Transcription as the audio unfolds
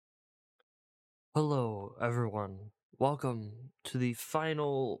Hello, everyone. Welcome to the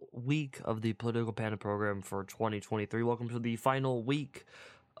final week of the Political Panda program for 2023. Welcome to the final week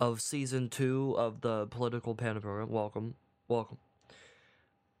of season 2 of the Political Panda program. Welcome.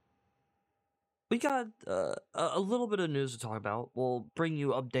 We got a little bit of news to talk about. We'll bring you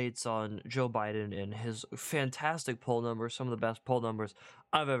updates on Joe Biden and his fantastic poll numbers, some of the best poll numbers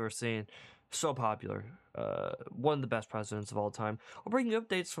I've ever seen. So popular. One of the best presidents of all time. I'll bring you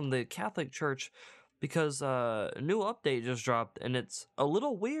updates from the Catholic Church because a new update just dropped and it's a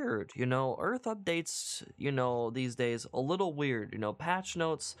little weird. Earth updates, these days, a little weird. Patch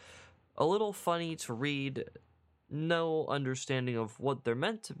notes, a little funny to read. No understanding of what they're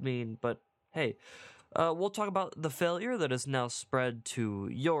meant to mean, but hey, we'll talk about the failure that has now spread to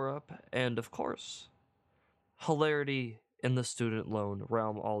Europe, and of course, hilarity in the student loan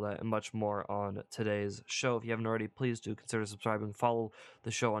realm, all that and much more on today's show. If you haven't already, please do consider subscribing. Follow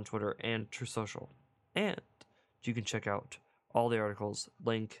the show on Twitter and True Social. And you can check out all the articles,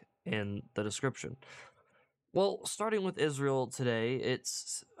 link in the description. Well, starting with Israel today,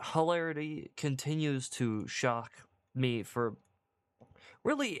 its hilarity continues to shock me for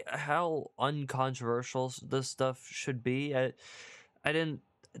really how uncontroversial this stuff should be. I didn't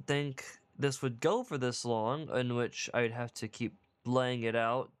think this would go for this long, in which I'd have to keep laying it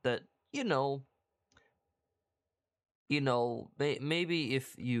out that, maybe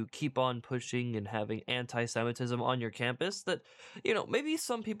if you keep on pushing and having anti-Semitism on your campus, that, maybe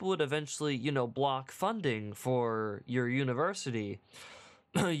some people would eventually, block funding for your university,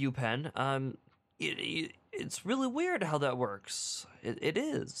 UPenn. It's really weird how that works. It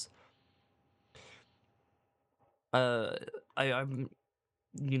is. Uh, I'm,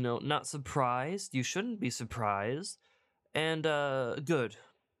 not surprised. You shouldn't be surprised. And, good.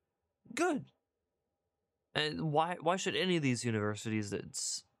 And why should any of these universities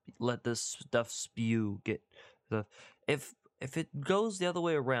let this stuff spew get the, if it goes the other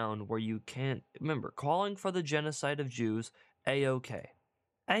way around where you can't, remember, calling for the genocide of Jews, A-okay.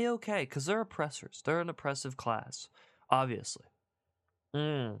 A-okay, because they're oppressors. They're an oppressive class, obviously.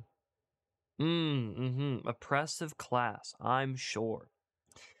 Oppressive class, I'm sure.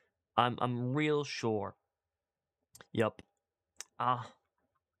 I'm real sure. Yup. Ah,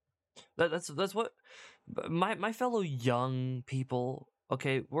 that's what my fellow young people.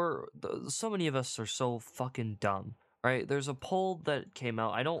 Okay, so many of us are so fucking dumb, right? There's a poll that came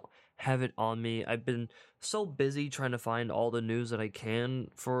out. I don't have it on me. I've been so busy trying to find all the news that I can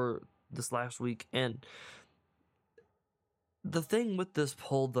for this last week, and the thing with this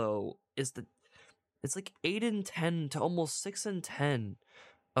poll though is that it's like 8 in 10 to almost 6 in 10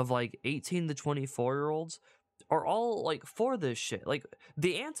 of like 18 to 24-year-olds are all like for this shit. Like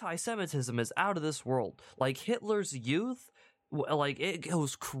the anti-Semitism is out of this world. Like Hitler's youth, like it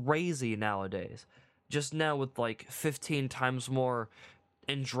goes crazy nowadays. Just now with like 15 times more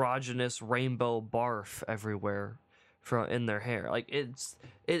androgynous rainbow barf everywhere from in their hair. Like it's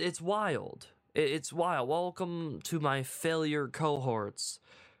wild. It's wild. Welcome to my failure cohorts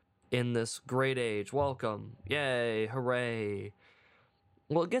in this great age. Welcome. Yay, hooray.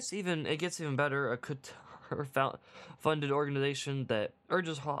 Well, it gets even better. A Qatar funded organization that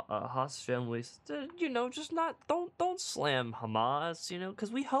urges Hamas families to, just not don't slam Hamas,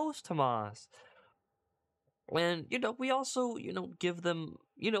 because we host Hamas, and we also give them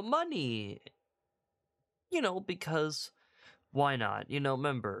money, because why not?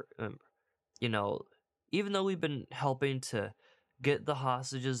 Remember, you know, even though we've been helping to get the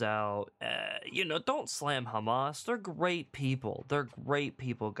hostages out, don't slam Hamas. They're great people. They're great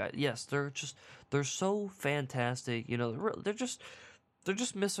people, guys. Yes, they're so fantastic. They're just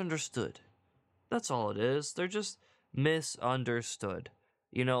misunderstood. That's all it is. They're just misunderstood.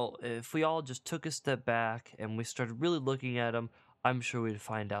 If we all just took a step back and we started really looking at them, I'm sure we'd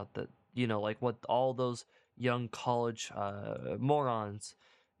find out that, like what all those young college morons,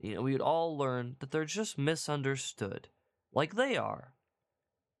 we'd all learn that they're just misunderstood. Like they are.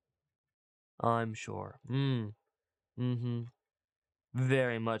 I'm sure. Mm-hmm.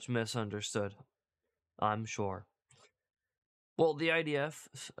 Very much misunderstood. I'm sure. Well, the IDF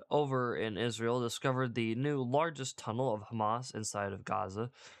over in Israel discovered the new largest tunnel of Hamas inside of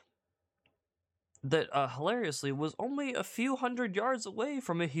Gaza that hilariously was only a few hundred yards away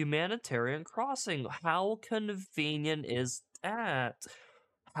from a humanitarian crossing. How convenient is that?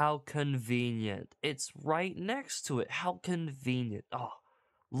 How convenient. It's right next to it. How convenient. Oh,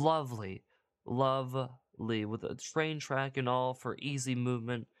 lovely. Lovely. With a train track and all for easy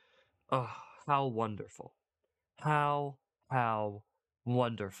movement. Oh, how wonderful. How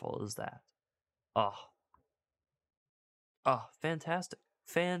wonderful is that? Oh, oh, fantastic.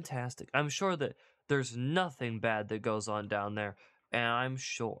 Fantastic. I'm sure that there's nothing bad that goes on down there, and I'm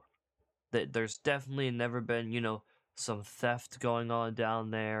sure that there's definitely never been, some theft going on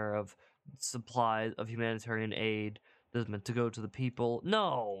down there of supplies of humanitarian aid that's meant to go to the people.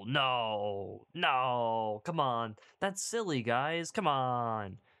 No, no, no. Come on. That's silly, guys. Come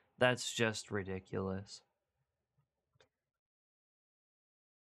on. That's just ridiculous.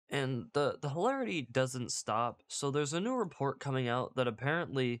 And the hilarity doesn't stop. So there's a new report coming out that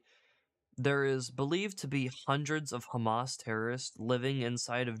apparently there is believed to be hundreds of Hamas terrorists living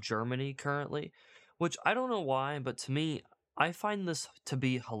inside of Germany currently, which I don't know why, but to me, I find this to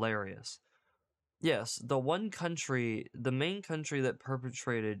be hilarious. Yes, the main country that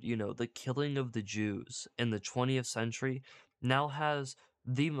perpetrated, the killing of the Jews in the 20th century, now has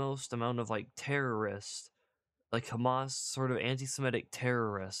the most amount of like terrorists, like Hamas sort of anti-Semitic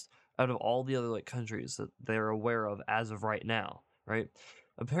terrorists out of all the other like countries that they're aware of as of right now, right?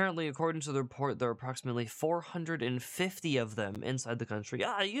 Apparently, according to the report, there are approximately 450 of them inside the country.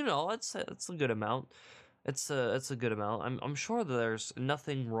 Ah, it's a good amount. It's a good amount. I'm sure that there's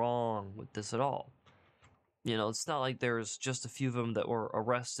nothing wrong with this at all. It's not like there's just a few of them that were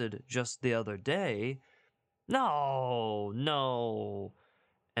arrested just the other day. No, no.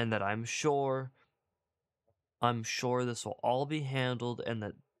 And that I'm sure this will all be handled and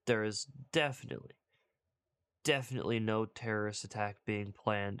that there is definitely no terrorist attack being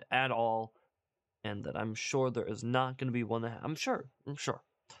planned at all, and that I'm sure there is not going to be one I'm sure.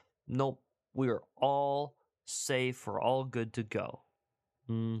 Nope, we are all safe, we're all good to go.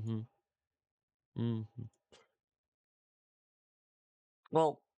 Mm-hmm. Mm-hmm.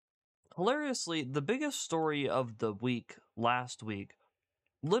 Well, hilariously, the biggest story of the week last week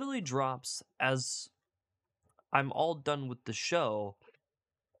literally drops as I'm all done with the show,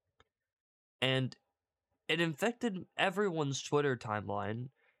 and it infected everyone's Twitter timeline.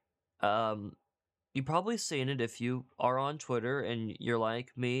 Um, You've probably seen it if you are on Twitter and you're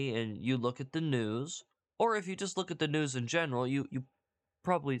like me and you look at the news, or if you just look at the news in general, you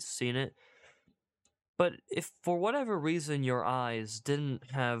probably seen it. But if for whatever reason your eyes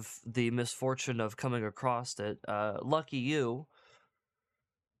didn't have the misfortune of coming across it, lucky you.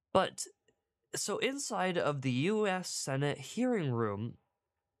 But so inside of the U.S. Senate hearing room,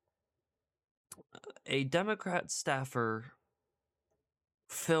 a Democrat staffer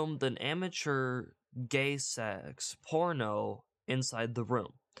filmed an amateur gay sex porno inside the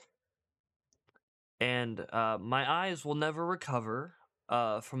room. And my eyes will never recover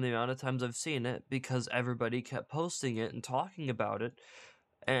from the amount of times I've seen it because everybody kept posting it and talking about it.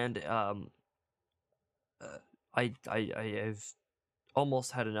 And uh, I've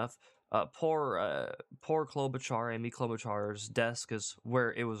almost had enough. Poor Klobuchar, Amy Klobuchar's desk is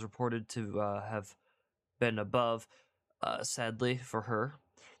where it was reported to have been above. Sadly for her,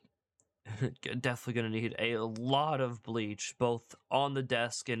 definitely gonna need a lot of bleach, both on the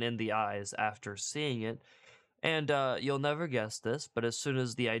desk and in the eyes after seeing it. And you'll never guess this, but as soon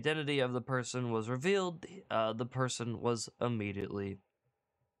as the identity of the person was revealed, the person was immediately,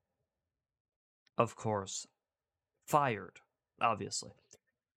 of course, fired, obviously.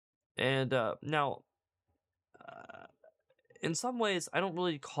 And now, uh, in some ways, I don't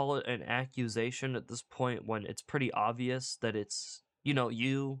really call it an accusation at this point when it's pretty obvious that it's,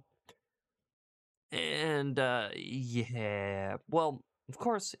 you. And yeah, well, of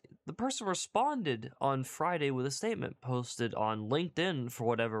course, the person responded on Friday with a statement posted on LinkedIn for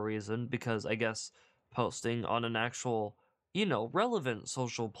whatever reason, because I guess posting on an actual, relevant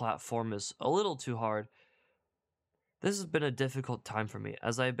social platform is a little too hard. This has been a difficult time for me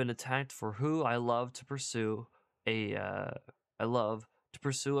as I've been attacked for who a I love to pursue a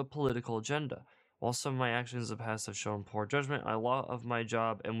political agenda. While some of my actions in the past have shown poor judgment, I love my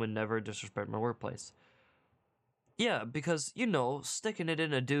job and would never disrespect my workplace. Yeah, because, sticking it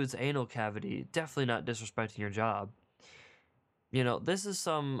in a dude's anal cavity, definitely not disrespecting your job. This is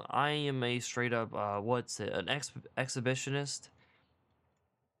I am a straight up, what's it, an exhibitionist.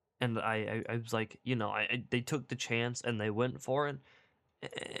 And I was like, they took the chance and they went for it.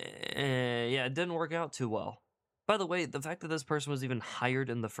 Yeah, it didn't work out too well. By the way, the fact that this person was even hired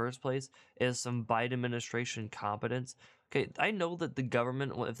in the first place is some Biden administration competence. Okay, I know that the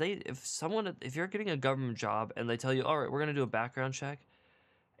government, if you're getting a government job and they tell you, all right, we're gonna do a background check,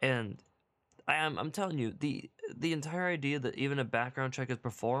 and I'm telling you, the entire idea that even a background check is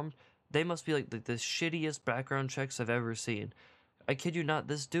performed, they must be like the shittiest background checks I've ever seen. I kid you not,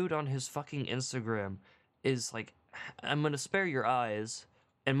 this dude on his fucking Instagram is like, I'm gonna spare your eyes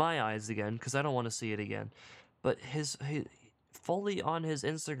and my eyes again because I don't want to see it again. But his fully on his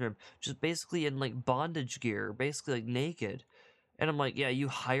Instagram, just basically in like bondage gear, basically like naked, And I'm like, yeah, you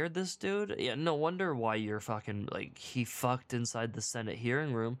hired this dude? Yeah, no wonder why you're fucking like he fucked inside the Senate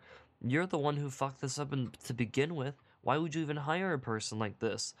hearing room. You're the one who fucked this up to begin with. Why would you even hire a person like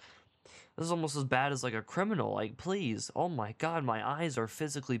this? This is almost as bad as like a criminal. Like, please. Oh my god, my eyes are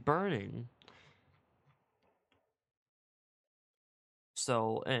physically burning.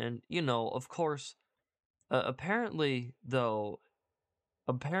 So, and you know, of course, apparently though,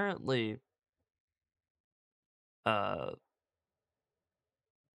 apparently uh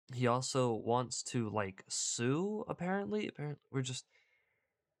he also wants to like sue apparently we're just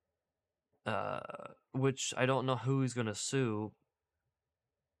uh which I don't know who he's going to sue,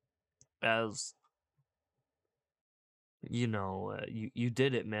 as you know, you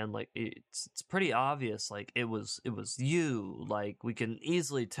did it, man. Like it's pretty obvious, like it was you, like we can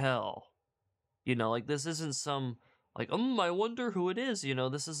easily tell. You know, like this isn't some like I wonder who it is. You know,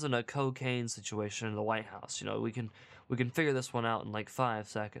 this isn't a cocaine situation in the White House. You know, we can figure this one out in like 5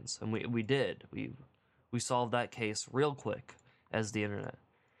 seconds, and we did. We solved that case real quick as the internet.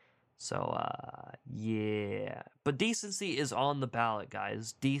 So yeah, but decency is on the ballot,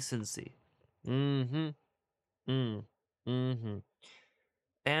 guys. Decency. Mm-hmm. Mm. Mm-hmm.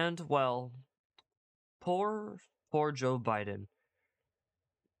 And well, poor Joe Biden.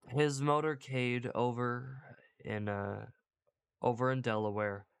 His motorcade in over in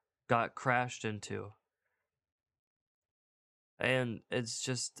Delaware got crashed into. And it's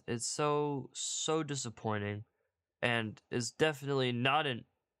so disappointing, and is definitely not in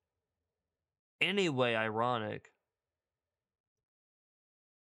any way ironic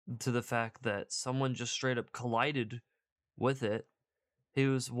to the fact that someone just straight up collided with it. He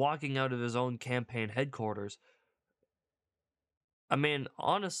was walking out of his own campaign headquarters. I mean,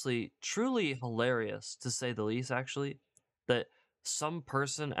 honestly, truly hilarious to say the least, actually, that some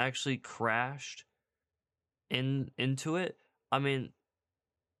person actually crashed into it. I mean,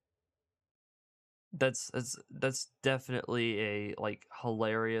 that's definitely a like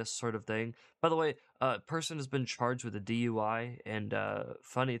hilarious sort of thing. By the way, person has been charged with a DUI, and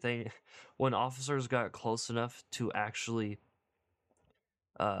funny thing, when officers got close enough to actually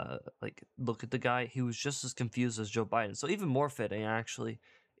like look at the guy, he was just as confused as Joe Biden. So even more fitting, actually,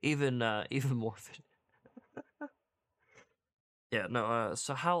 even even more fitting. Yeah, no.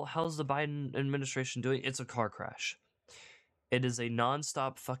 So how's the Biden administration doing? It's a car crash. It is a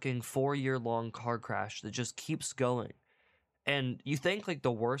nonstop fucking 4 year long car crash that just keeps going. And you think like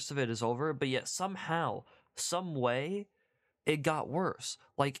the worst of it is over, but yet somehow, some way, it got worse.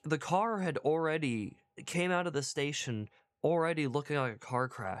 Like the car had already came out of the station already looking like a car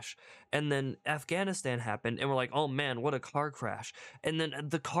crash, and then Afghanistan happened, and we're like, oh man, what a car crash. And then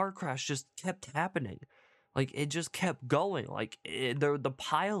the car crash just kept happening. Like it just kept going. Like the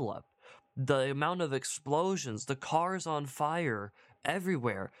pile up, the amount of explosions, the cars on fire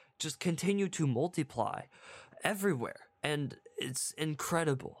everywhere just continue to multiply everywhere. And it's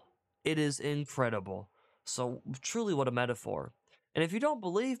incredible. It is incredible. So, truly, what a metaphor. And if you don't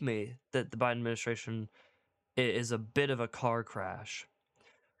believe me that the Biden administration is a bit of a car crash,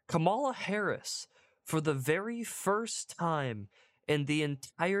 Kamala Harris, for the very first time in the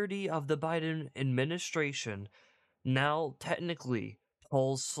entirety of the Biden administration, now technically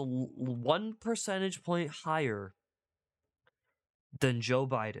polls 1 percentage point higher than Joe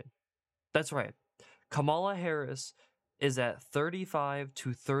Biden. That's right. Kamala Harris is at 35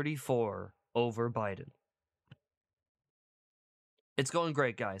 to 34 over Biden. It's going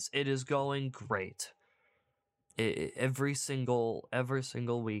great, guys. It is going great. Every single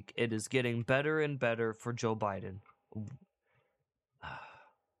week, it is getting better and better for Joe Biden.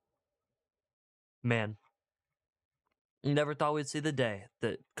 Man, never thought we'd see the day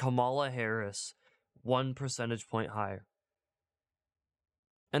that Kamala Harris 1 percentage point higher.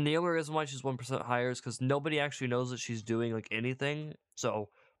 And the only reason why she's 1% higher is because nobody actually knows that she's doing like anything. So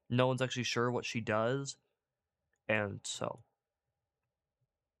no one's actually sure what she does. And so,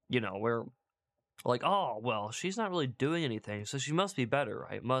 we're like, oh, well, she's not really doing anything, so she must be better,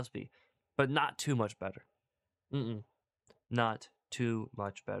 right? Must be. But not too much better. Mm-mm. Not too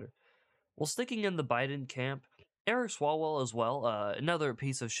much better. Well, sticking in the Biden camp, Eric Swalwell as well, another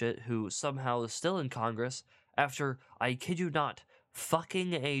piece of shit who somehow is still in Congress after, I kid you not,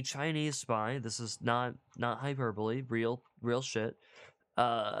 fucking a Chinese spy. This is not hyperbole, real shit.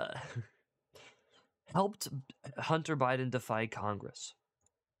 Uh, helped Hunter Biden defy Congress.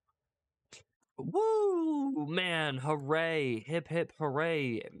 Woo, man, hooray, hip hip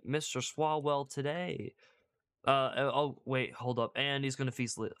hooray, Mr. Swalwell today. Oh wait, hold up, and he's gonna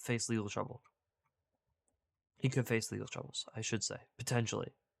face legal trouble. He could face legal troubles, I should say,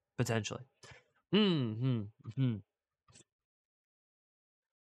 potentially. Hmm.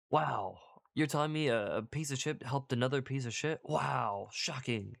 Wow. You're telling me a piece of shit helped another piece of shit? Wow.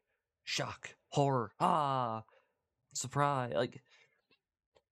 Shocking. Shock. Horror. Ah. Surprise. Like,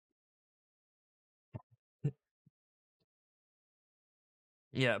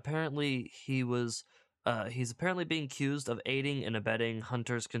 yeah, apparently he's apparently being accused of aiding and abetting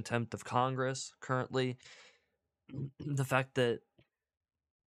Hunter's contempt of Congress currently. The fact that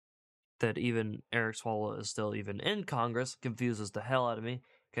even Eric Swalwell is still even in Congress confuses the hell out of me.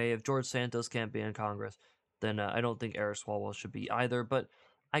 Okay, if George Santos can't be in Congress, then I don't think Eric Swalwell should be either. But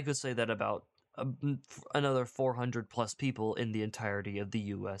I could say that about another 400 plus people in the entirety of the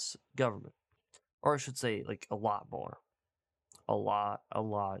U.S. government, or I should say, like a lot more, a lot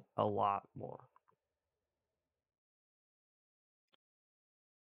more.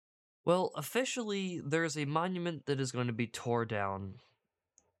 Well, officially, there's a monument that is going to be torn down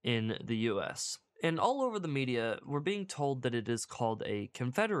in the US. And all over the media, we're being told that it is called a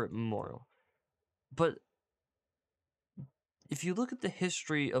Confederate memorial. But if you look at the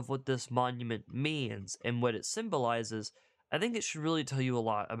history of what this monument means and what it symbolizes, I think it should really tell you a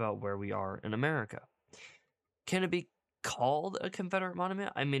lot about where we are in America. Can it be called a Confederate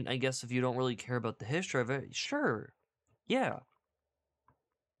monument? I mean, I guess if you don't really care about the history of it, sure. Yeah.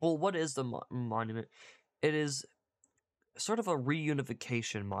 Well, what is the monument? It is sort of a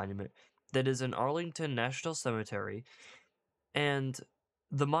reunification monument that is in Arlington National Cemetery, and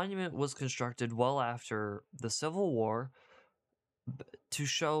the monument was constructed well after the Civil War to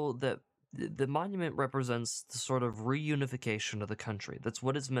show that the monument represents the sort of reunification of the country. That's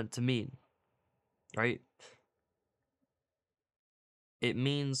what it's meant to mean, right? It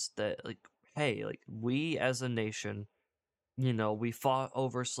means that, like, hey, like, we as a nation, we fought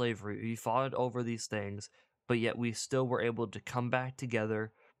over slavery, we fought over these things, but yet we still were able to come back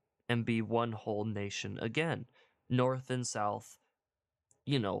together and be one whole nation again. North and South,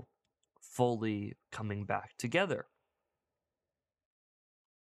 you know, fully coming back together.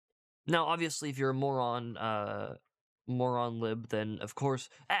 Now, obviously, if you're a moron lib, then of course,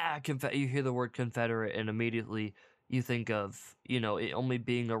 you hear the word Confederate and immediately you think of, it only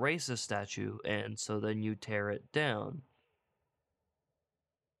being a racist statue, and so then you tear it down.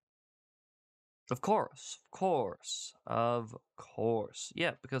 Of course.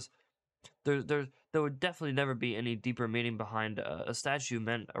 Yeah, because there would definitely never be any deeper meaning behind a statue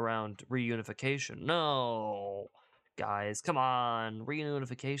meant around reunification. No, guys, come on,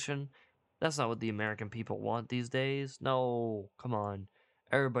 reunification. That's not what the American people want these days. No, come on.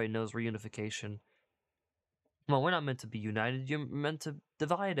 Everybody knows reunification. Well, we're not meant to be united. You're meant to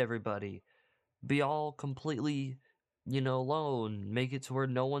divide everybody. Be all completely, alone. Make it to where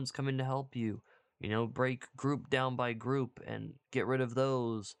no one's coming to help you. Break group down by group and get rid of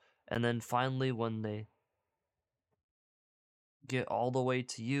those. And then finally, when they get all the way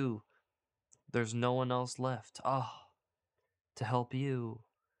to you, there's no one else left. Ah, to help you.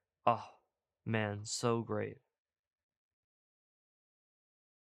 Ah, man, so great.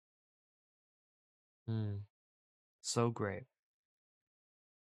 Mm, so great.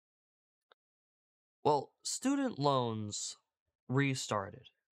 Well, student loans restarted.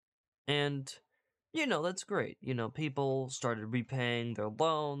 And, that's great. People started repaying their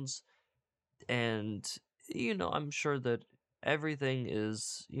loans. And, I'm sure that everything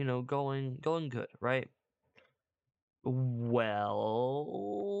is, going good, right? Well,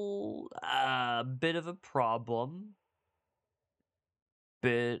 a bit of a problem.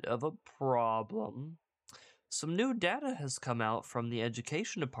 Bit of a problem. Some new data has come out from the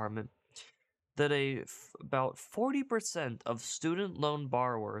education department that about 40% of student loan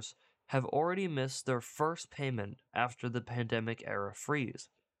borrowers have already missed their first payment after the pandemic era freeze.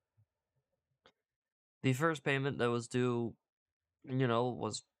 The first payment that was due,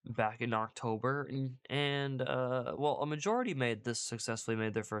 was back in October, and well, a majority successfully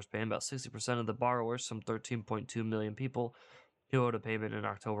made their first payment. About 60% of the borrowers, some 13.2 million people who owed a payment in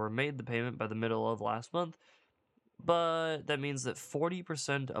October, made the payment by the middle of last month. But that means that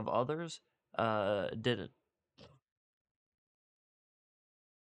 40% of others didn't.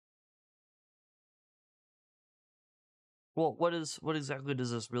 Well, what exactly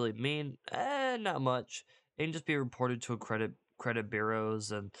does this really mean? Not much. It can just be reported to a credit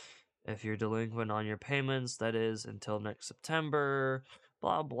bureaus, and if you're delinquent on your payments, that is until next September.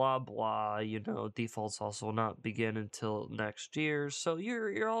 Blah blah blah. Defaults also not begin until next year, so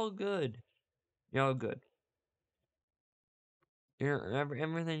you're all good. You're all good.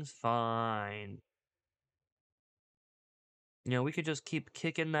 Everything's fine. We could just keep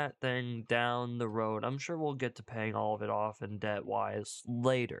kicking that thing down the road. I'm sure we'll get to paying all of it off in debt wise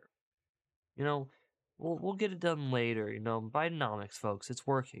later. You know, We'll get it done later. Bidenomics, folks. It's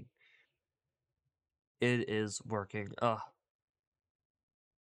working. It is working.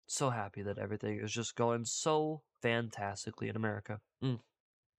 So happy that everything is just going so fantastically in America. Mm.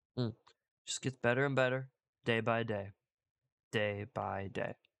 Just gets better and better day by day. Day by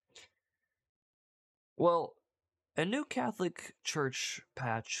day. Well, a new Catholic Church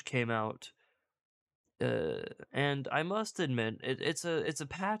patch came out, and I must admit, it's a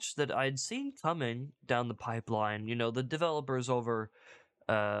patch that I'd seen coming down the pipeline. The developers over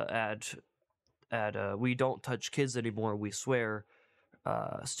at We Don't Touch Kids Anymore, We Swear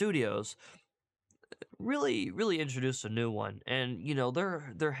Studios really introduced a new one, and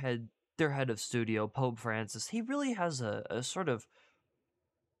their head of studio, Pope Francis, he really has a sort of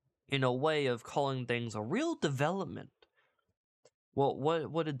way of calling things a real development. Well,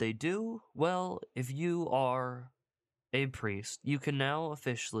 what did they do? Well, if you are a priest, you can now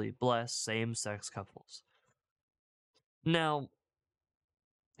officially bless same-sex couples. Now,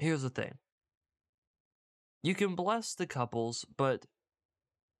 here's the thing. You can bless the couples, but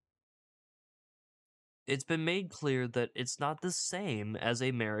it's been made clear that it's not the same as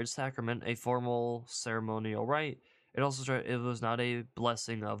a marriage sacrament, a formal ceremonial rite. It was not a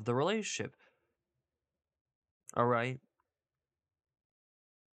blessing of the relationship. All right?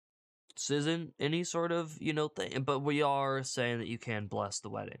 This isn't any sort of, thing, but we are saying that you can bless the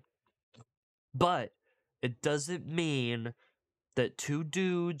wedding. But it doesn't mean that two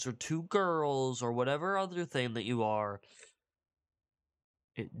dudes or two girls or whatever other thing that you are,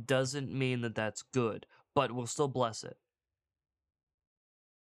 it doesn't mean that that's good, but we'll still bless it.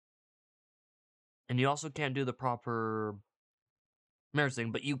 And you also can't do the proper marriage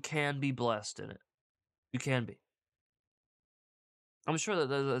thing, but you can be blessed in it. You can be. I'm sure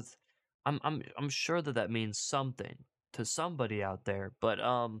that's, I'm sure that means something to somebody out there, but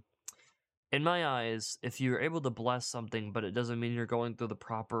in my eyes, if you're able to bless something, but it doesn't mean you're going through the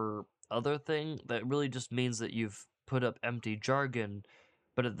proper other thing, that really just means that you've put up empty jargon,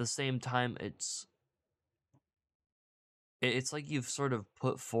 but at the same time, it's like you've sort of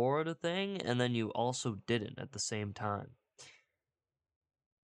put forward a thing, and then you also didn't at the same time.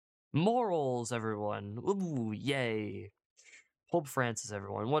 Morals, everyone. Ooh, yay. Pope Francis,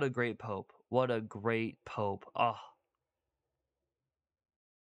 everyone. What a great pope. What a great pope.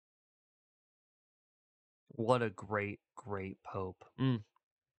 What a great pope.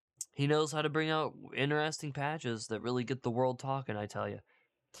 He knows how to bring out interesting patches that really get the world talking, I tell you.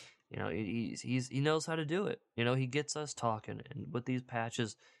 He knows how to do it. He gets us talking, and with these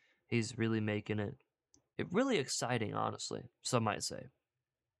patches, he's really making it really exciting, honestly, some might say.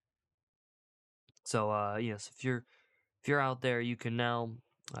 So, yes, if you're out there, you can now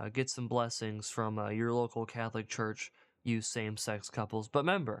get some blessings from your local Catholic church, use same-sex couples. But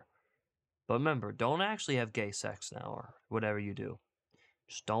remember, don't actually have gay sex now or whatever you do.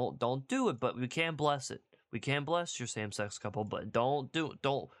 Just don't do it, but we can bless it. We can bless your same-sex couple, but don't do it.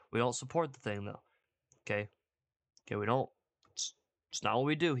 We don't support the thing though. Okay? Okay, we don't. It's not what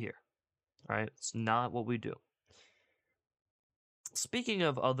we do here. All right? It's not what we do. Speaking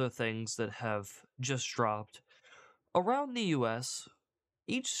of other things that have just dropped, around the US,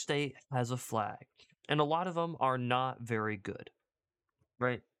 each state has a flag, and a lot of them are not very good.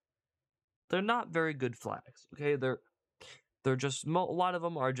 Right? They're not very good flags. Okay? They're just a lot of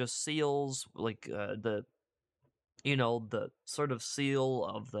them are just seals, like the sort of seal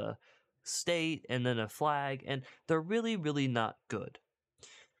of the state and then a flag, and they're really not good.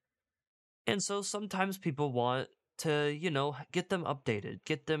 And so sometimes people want to, get them updated,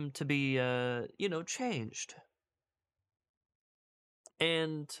 get them to be, changed.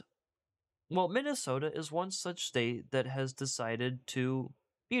 And, well, Minnesota is one such state that has decided to,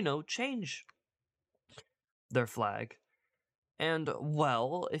 change their flag. And,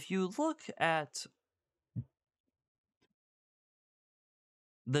 well, if you look at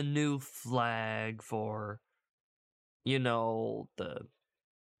the new flag for,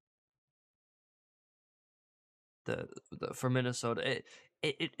 for Minnesota,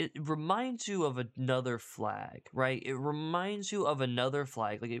 it reminds you of another flag, right? It reminds you of another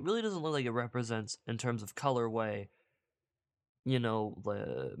flag. Like, it really doesn't look like it represents, in terms of colorway,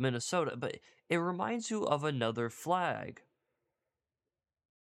 Minnesota, but it reminds you of another flag.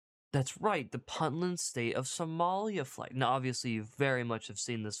 That's right, the Puntland State of Somalia flag. Now, obviously, you very much have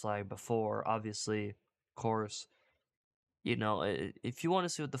seen this flag before. Obviously, of course, if you want to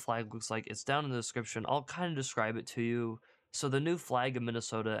see what the flag looks like, it's down in the description. I'll kind of describe it to you. So the new flag of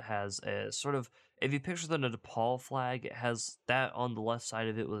Minnesota has a sort of, if you picture the Nepal flag, it has that on the left side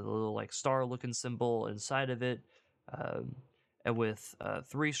of it with a little like star looking symbol inside of it. Um, with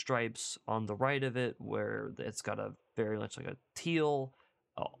three stripes on the right of it, where it's got a very much like a teal,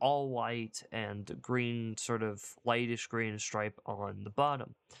 all white, and green, sort of lightish green stripe on the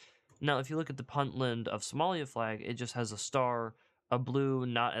bottom. Now, if you look at the Puntland of Somalia flag, it just has a star, a blue,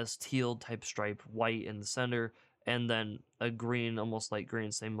 not as teal type stripe, white in the center, and then a green, almost light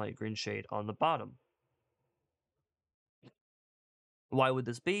green, same light green shade on the bottom. Why would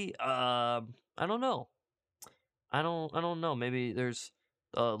this be? I don't know. I don't know. Maybe there's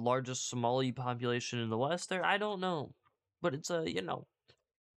the largest Somali population in the West there. I don't know. But it's a,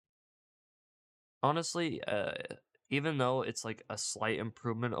 honestly, even though it's like a slight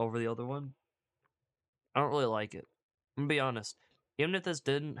improvement over the other one, I don't really like it. I'm gonna be honest. Even if this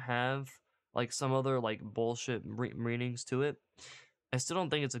didn't have like some other like bullshit meanings to it, I still don't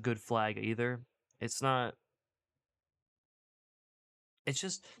think it's a good flag either. It's not. It's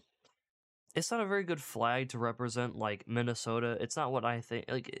just. It's not a very good flag to represent like Minnesota. It's not what I think.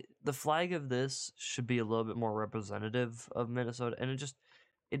 Like the flag of this should be a little bit more representative of Minnesota, and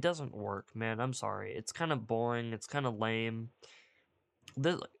it doesn't work, man. I'm sorry. It's kind of boring. It's kind of lame.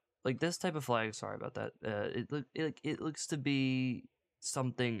 This like this type of flag. Sorry about that. It looks to be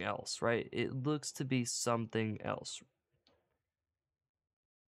something else, right? It looks to be something else.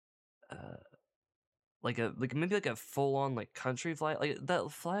 Uh, like maybe like a full on like country flag. Like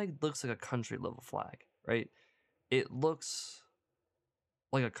that flag looks like a country level flag, right? It looks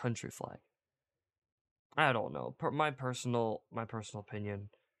like a country flag. I don't know. My personal opinion.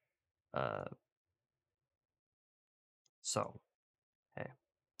 Uh, so hey,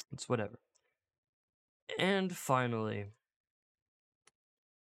 it's whatever. And finally,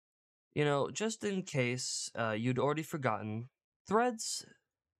 just in case you'd already forgotten, Threads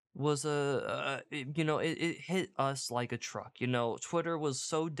was it hit us like a truck. Twitter was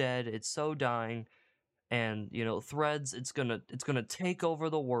so dead, it's so dying, and Threads, it's gonna take over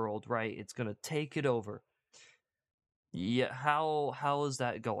the world, right? It's gonna take it over. Yeah, how is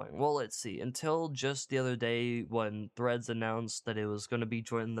that going? Well, let's see. Until just the other day when Threads announced that it was going to be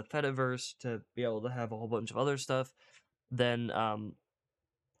joining the Fediverse to be able to have a whole bunch of other stuff, then that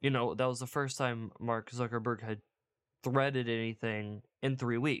was the first time Mark Zuckerberg had threaded anything in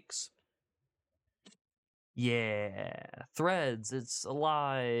 3 weeks. Yeah, Threads, it's a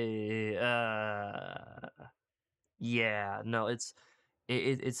lie. Yeah, no, it's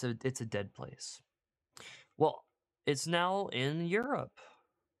a dead place. Well, it's now in Europe.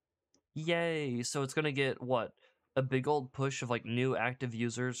 Yay! So it's gonna get what? A big old push of like new active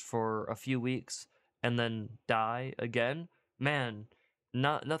users for a few weeks and then die again? Man,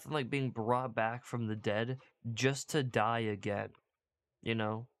 nothing like being brought back from the dead just to die again, you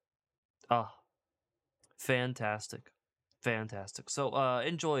know? Ah, fantastic. Fantastic. So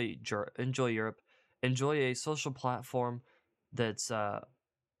enjoy Europe. Enjoy a social platform that's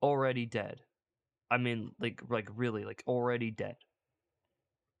already dead. I mean like really like already dead.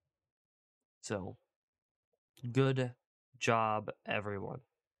 So good job, everyone.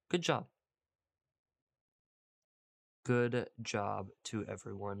 Good job. Good job to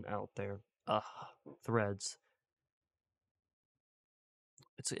everyone out there. Ugh, Threads.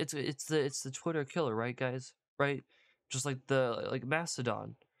 It's the Twitter killer, right, guys? Right? Just like the like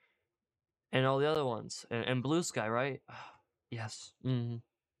Mastodon and all the other ones and Blue Sky, right? Yes.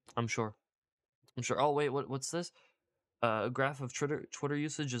 I'm sure. I'm sure. Oh wait, what's this? A graph of Twitter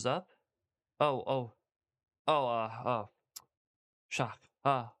usage is up. Oh. Oh. Shock.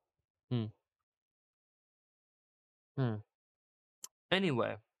 Hmm. Hmm.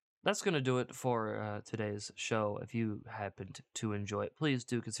 Anyway, that's going to do it for today's show. If you happened to enjoy it, please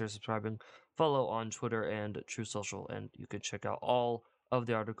do consider subscribing, follow on Twitter and True Social, and you can check out all of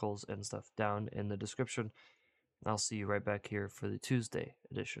the articles and stuff down in the description. I'll see you right back here for the Tuesday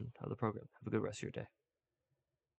edition of the program. Have a good rest of your day.